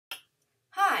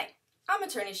I'm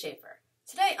Attorney Shaffer.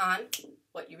 Today on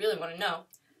What You Really Want to Know,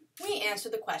 we answer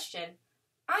the question,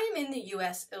 I am in the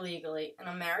U.S. illegally and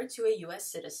I'm married to a U.S.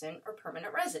 citizen or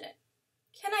permanent resident.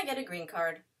 Can I get a green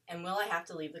card and will I have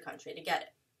to leave the country to get it?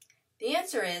 The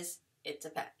answer is, it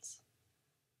depends.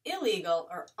 Illegal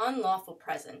or unlawful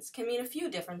presence can mean a few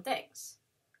different things.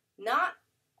 Not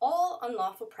all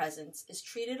unlawful presence is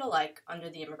treated alike under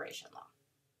the immigration law.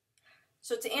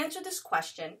 So to answer this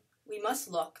question, we must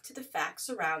look to the facts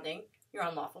surrounding your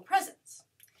unlawful presence.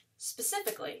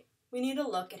 Specifically, we need to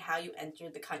look at how you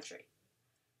entered the country.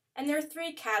 And there are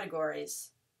three categories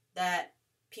that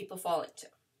people fall into.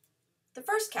 The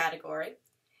first category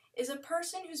is a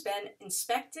person who's been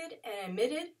inspected and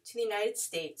admitted to the United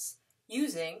States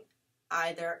using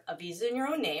either a visa in your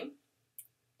own name,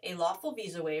 a lawful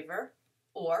visa waiver,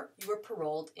 or you were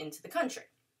paroled into the country.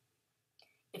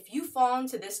 If you fall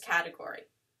into this category,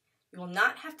 you will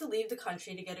not have to leave the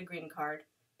country to get a green card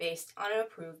based on an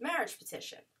approved marriage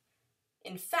petition.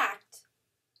 In fact,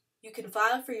 you can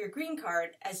file for your green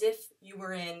card as if you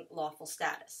were in lawful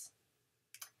status.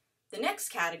 The next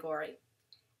category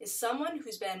is someone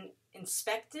who's been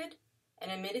inspected and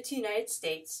admitted to the United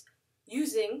States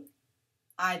using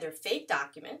either fake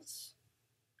documents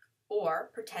or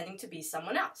pretending to be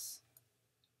someone else.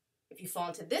 If you fall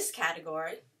into this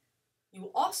category, you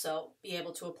will also be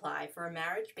able to apply for a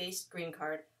marriage-based green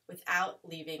card without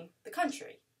leaving the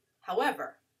country.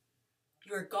 However,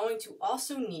 you are going to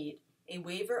also need a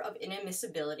waiver of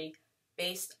inadmissibility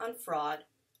based on fraud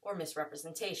or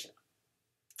misrepresentation.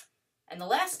 And the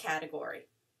last category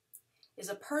is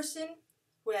a person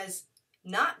who has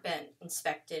not been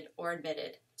inspected or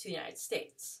admitted to the United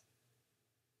States.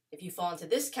 If you fall into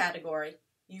this category,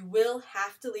 you will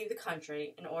have to leave the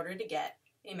country in order to get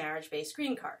a marriage-based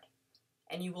green card.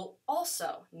 And you will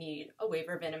also need a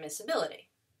waiver of inadmissibility.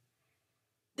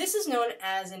 This is known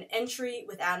as an entry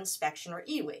without inspection or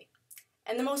EWI,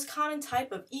 and the most common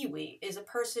type of EWI is a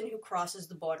person who crosses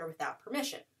the border without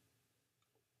permission.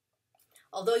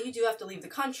 Although you do have to leave the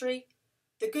country,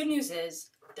 the good news is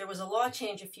there was a law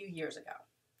change a few years ago.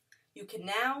 You can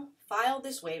now file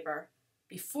this waiver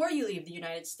before you leave the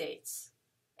United States,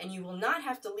 and you will not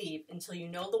have to leave until you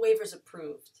know the waiver is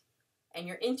approved and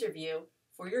your interview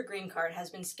for your green card has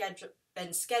been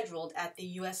scheduled at the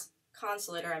U.S.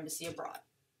 consulate or embassy abroad.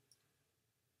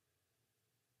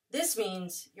 This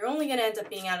means you're only going to end up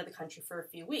being out of the country for a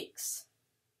few weeks.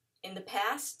 In the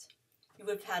past, you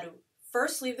would have had to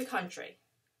first leave the country,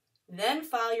 then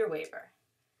file your waiver,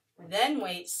 then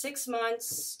wait 6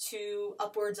 months to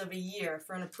upwards of a year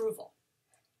for an approval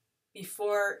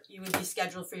before you would be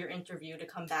scheduled for your interview to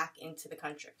come back into the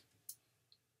country.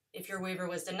 If your waiver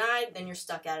was denied, then you're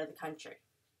stuck out of the country.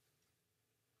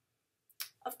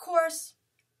 Of course,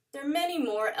 there are many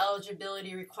more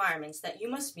eligibility requirements that you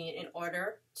must meet in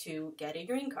order to get a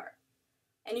green card,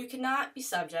 and you cannot be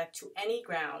subject to any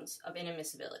grounds of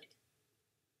inadmissibility.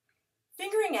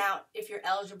 Figuring out if you're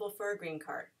eligible for a green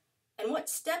card and what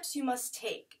steps you must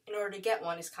take in order to get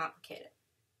one is complicated.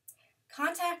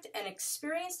 Contact an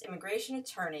experienced immigration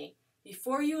attorney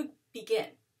before you begin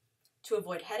to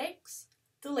avoid headaches,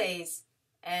 delays,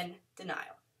 and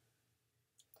denial.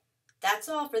 That's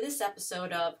all for this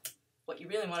episode of What You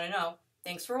Really Want to Know.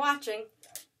 Thanks for watching.